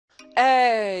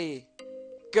Hey!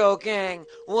 Go gang!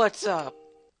 What's up?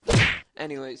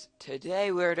 Anyways,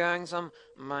 today we're doing some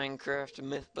Minecraft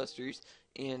Mythbusters,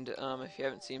 and if you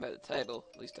haven't seen by the title,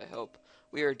 at least I hope,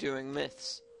 we are doing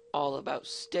myths all about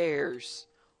stairs.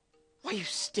 Why are you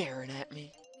staring at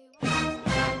me?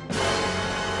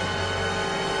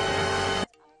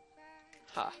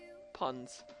 Ha,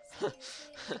 puns.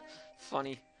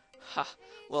 Funny. Ha.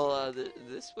 Well,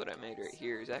 this what I made right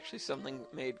here is actually something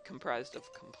made comprised of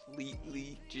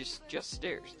completely just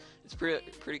stairs. It's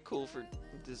pretty cool for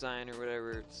design or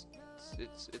whatever.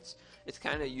 It's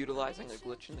kind of utilizing a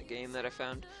glitch in the game that I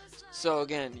found. So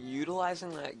again, utilizing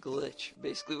that glitch,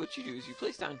 basically what you do is you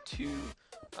place down two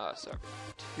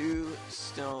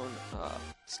stone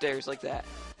stairs like that.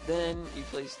 Then you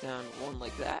place down one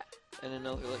like that and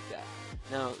another like that.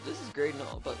 Now this is great and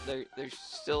all, but there's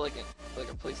still like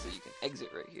a place that you can exit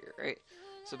right here, right?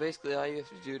 So basically all you have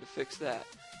to do to fix that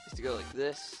is to go like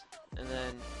this, and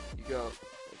then you go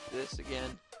like this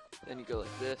again, then you go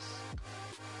like this,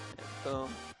 and boom,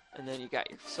 and then you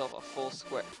got yourself a full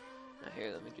square. Now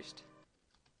here, let me just...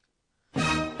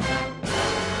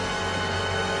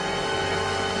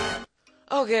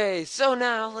 Okay, so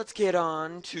now let's get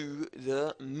on to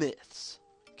the myths.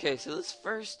 Okay, so this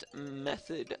first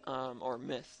method, or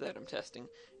myth that I'm testing,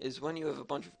 is when you have a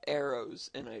bunch of arrows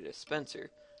in a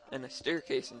dispenser and a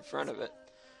staircase in front of it,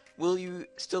 will you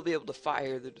still be able to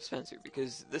fire the dispenser?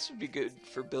 Because this would be good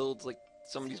for builds like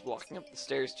somebody's walking up the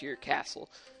stairs to your castle.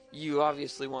 You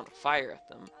obviously want to fire at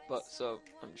them, but so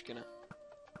I'm just gonna...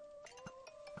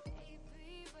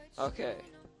 Okay.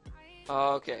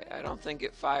 Okay, I don't think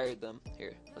it fired them.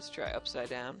 Here, let's try upside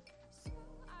down.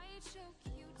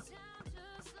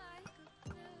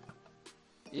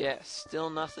 Yeah, still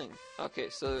nothing. Okay,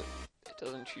 so it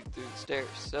doesn't shoot through the stairs.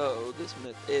 So this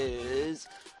myth is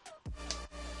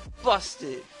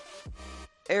busted.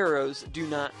 Arrows do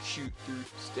not shoot through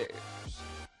stairs.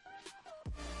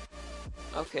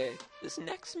 Okay, this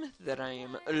next myth that I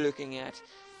am looking at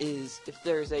is if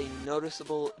there's a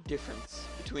noticeable difference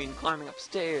between climbing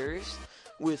upstairs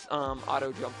with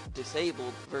auto jump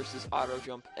disabled versus auto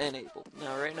jump enabled.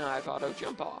 Now right now I have auto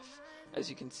jump off, as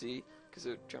you can see, because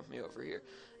it would jump me over here.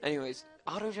 Anyways,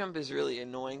 auto jump is really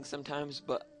annoying sometimes,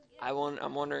 but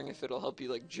I'm wondering if it'll help you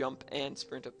like jump and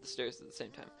sprint up the stairs at the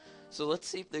same time. So let's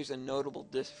see if there's a notable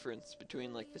difference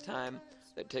between like the time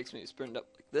that it takes me to sprint up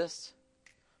like this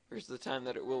versus the time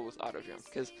that it will with auto jump.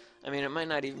 Because I mean, it might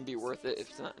not even be worth it if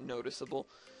it's not noticeable.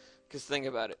 Because think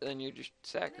about it, then you're just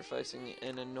sacrificing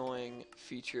an annoying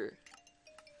feature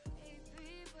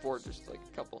for just like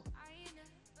a couple.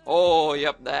 Oh,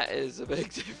 yep, that is a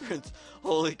big difference.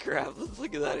 Holy crap, let's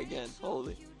look at that again.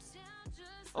 Holy.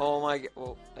 Oh my god.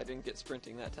 Well, I didn't get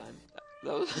sprinting that time.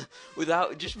 That was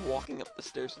without just walking up the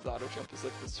stairs with auto jump is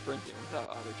like the sprinting without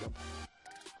auto jump.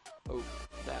 Oh,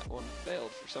 that one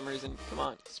failed for some reason. Come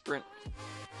on, sprint.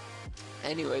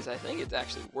 Anyways, I think it's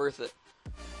actually worth it.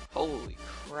 Holy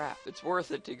crap, it's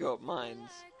worth it to go up mines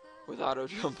with auto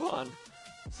jump on.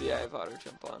 See, I have auto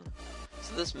jump on.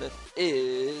 So this myth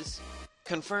is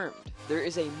confirmed. There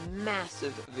is a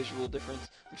massive visual difference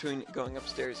between going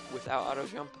upstairs without auto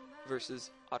jump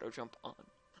versus auto jump on.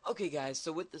 Okay guys,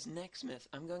 so with this next myth,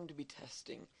 I'm going to be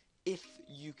testing if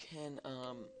you can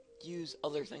use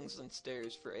other things than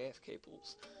stairs for AFK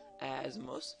pools. As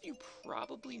most of you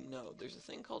probably know, there's a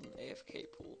thing called an AFK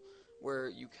pool where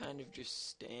you kind of just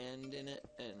stand in it,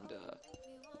 and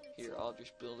here, I'll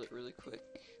just build it really quick,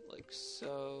 like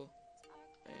so,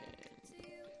 and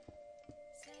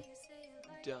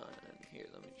done. Here,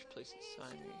 let me just place a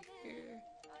sign right here,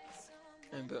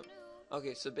 and boom.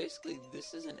 Okay, so basically,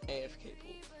 this is an AFK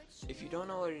pool. If you don't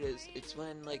know what it is, it's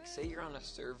when, like, say you're on a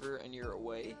server and you're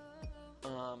away.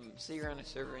 Say you're on a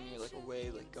server and you're, like,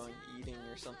 away, like, going eating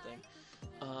or something.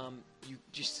 You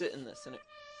just sit in this, and it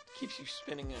keeps you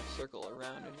spinning in a circle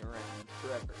around and around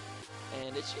forever.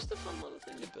 And it's just a fun little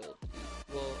thing to build.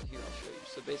 Well, here, I'll show you.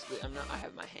 So basically, I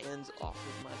have my hands off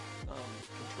of my,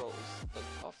 controls,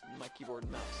 like, off my keyboard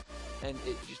and mouse. And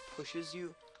it just pushes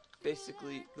you.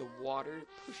 Basically, the water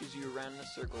pushes you around in a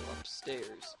circle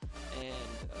upstairs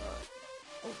and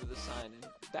over the sign and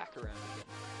back around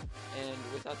again. And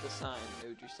without the sign, it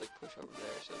would just like push over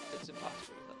there, so it's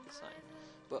impossible without the sign.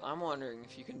 But I'm wondering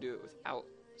if you can do it without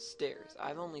stairs.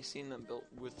 I've only seen them built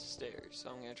with stairs,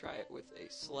 so I'm going to try it with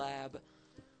a slab,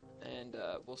 and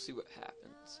we'll see what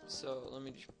happens. So let me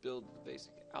just build the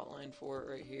basic outline for it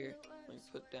right here. Let me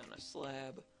put down a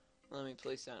slab. Let me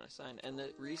place down a sign. And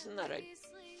the reason that I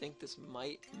think this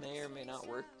may or may not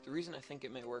work, the reason I think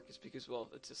it may work is because, well,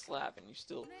 it's a slab and you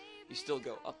still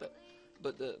go up it.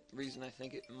 But the reason I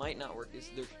think it might not work is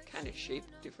they're kind of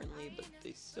shaped differently, but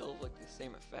they still have like the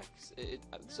same effects.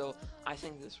 So I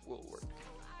think this will work.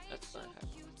 That's my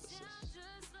hypothesis.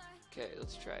 Okay,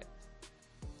 let's try it.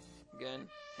 Again,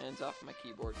 hands off my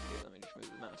keyboard. Okay, let me just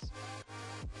move the mouse.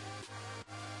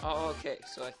 Oh, okay,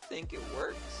 so I think it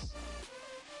works.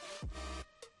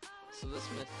 So this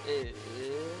myth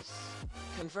is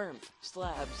confirmed.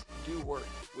 Slabs do work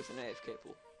with an AFK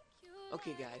pool.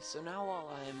 Okay guys, so now while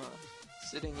I'm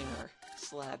sitting in our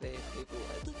slab AFK pool,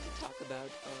 I'd like to talk about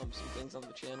some things on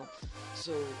the channel.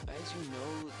 So, as you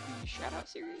know, the shoutout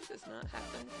series has not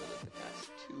happened for like the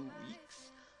past 2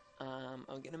 weeks.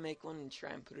 I'm gonna make one and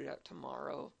try and put it out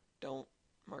tomorrow. Don't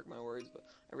mark my words, but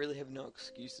I really have no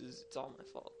excuses. It's all my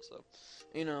fault, so,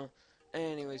 you know.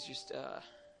 Anyways, just,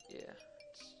 yeah,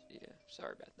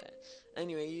 sorry about that.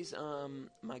 Anyways,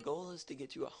 my goal is to get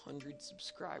to 100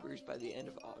 subscribers by the end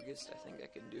of August. I think I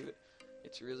can do it.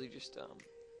 It's really just,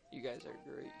 you guys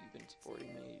are great. You've been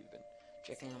supporting me. You've been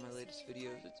checking out my latest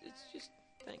videos. It's just,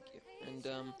 thank you.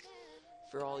 And,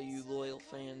 for all you loyal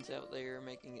fans out there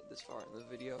making it this far in the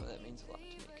video, that means a lot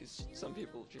to me, because some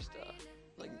people just,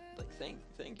 like thank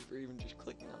you for even just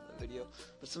clicking on the video,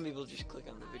 but some people just click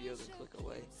on the video then click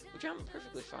away, which I'm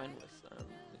perfectly fine with.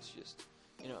 It's just,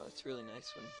 you know, it's really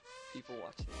nice when people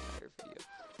watch the entire video.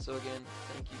 So again,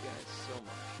 thank you guys so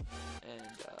much,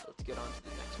 and let's get on to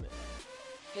the next myth.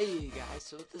 Hey guys,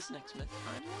 so with this next myth,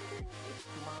 I'm wondering if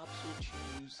mobs will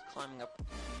choose climbing up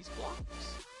these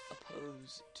blocks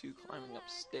opposed to climbing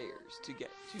upstairs to get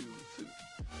to food,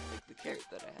 like the carrot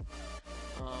that I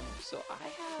have. So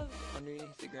I have,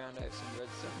 underneath the ground, I have some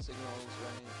redstone signals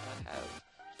running. I have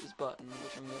this button,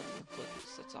 which I'm going to click, it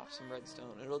sets off some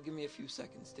redstone. It'll give me a few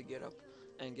seconds to get up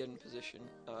and get in position,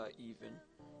 even,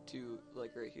 to,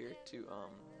 like right here, to,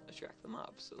 attract the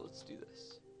mob. So let's do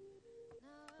this.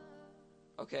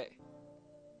 Okay.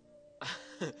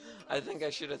 I think I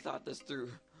should have thought this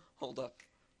through. Hold up.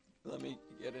 Let me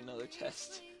get another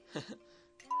test.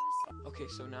 Okay,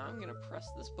 so now I'm gonna press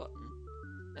this button,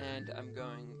 and I'm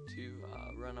going to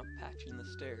run up patching the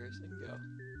stairs and go.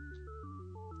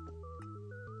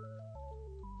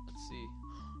 Let's see.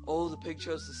 Oh, the pig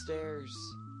chose the stairs.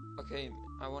 Okay,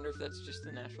 I wonder if that's just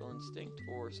a natural instinct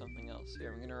or something else.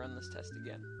 Here, I'm gonna run this test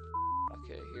again.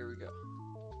 Okay, here we go.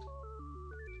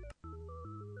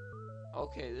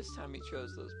 Okay, this time he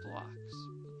chose those blocks,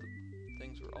 but the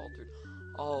things were altered.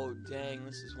 Oh, dang,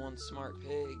 this is one smart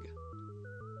pig.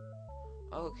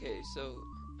 Okay, so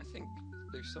I think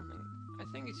there's something, I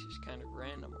think it's just kind of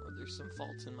random, or there's some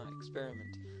faults in my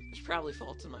experiment. There's probably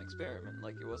faults in my experiment,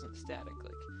 like it wasn't static,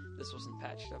 like this wasn't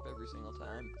patched up every single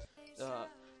time.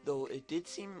 Though it did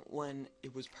seem when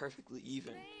it was perfectly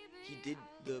even,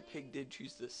 the pig did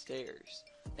choose the stairs,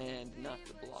 and not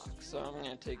the blocks, so I'm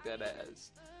gonna take that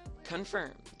as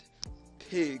confirmed.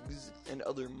 Pigs and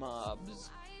other mobs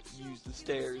use the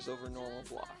stairs over normal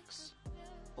blocks.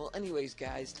 Well, anyways,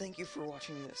 guys, thank you for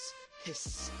watching this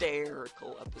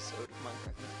hysterical episode of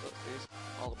Minecraft Mythbusters,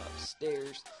 all about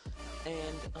stairs,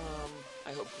 and,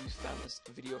 I hope you found this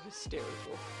video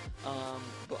hysterical,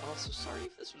 but also, sorry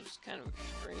if this was kind of a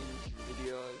strange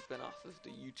video. I've been off of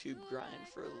the YouTube grind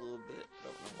for a little bit, I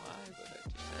don't know why, but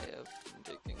I have been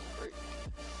taking a break.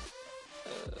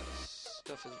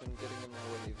 Stuff has been getting in my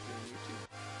way of doing YouTube.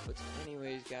 But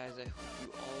anyways, guys, I hope you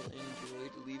all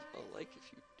enjoyed. Leave a like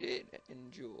if you did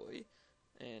enjoy.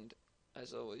 And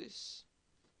as always,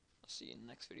 I'll see you in the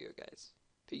next video, guys.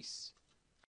 Peace.